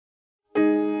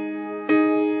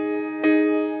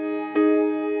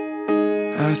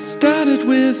I started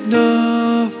with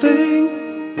nothing,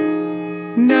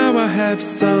 now I have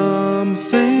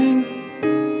something.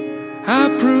 I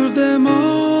proved them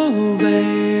all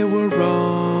they were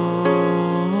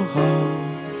wrong.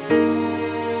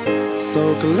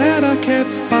 So glad I kept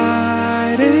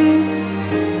fighting,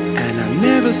 and I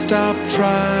never stopped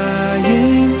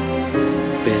trying.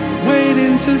 Been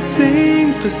waiting to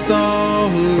sing for so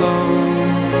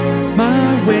long,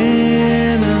 my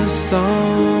winner's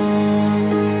song.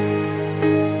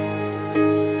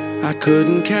 I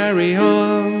couldn't carry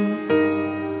on,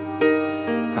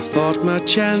 I thought my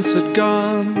chance had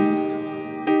gone.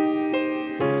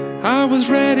 I was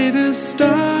ready to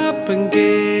stop and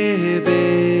give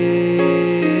in.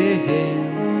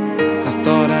 I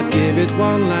thought I'd give it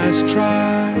one last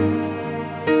try,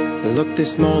 look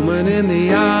this moment in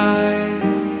the eye.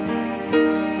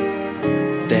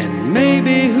 Then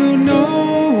maybe, who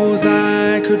knows,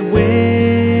 I could win.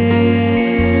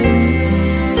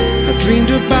 I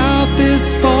dreamed about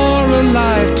this for a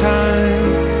lifetime,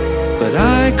 but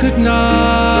I could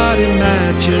not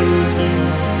imagine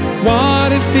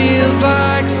what it feels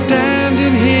like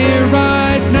standing here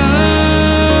right now.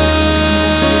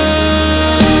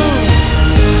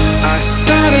 I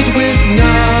started with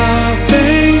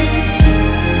nothing,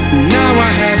 now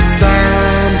I have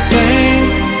something.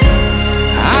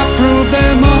 I proved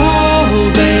them all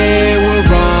they were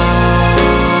wrong.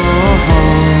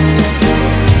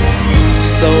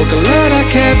 So glad I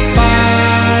kept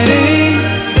fighting,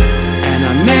 and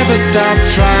I never stopped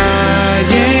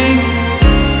trying.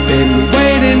 Been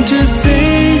waiting to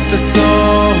sing for so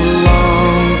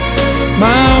long,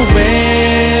 my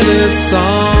winner's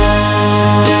song.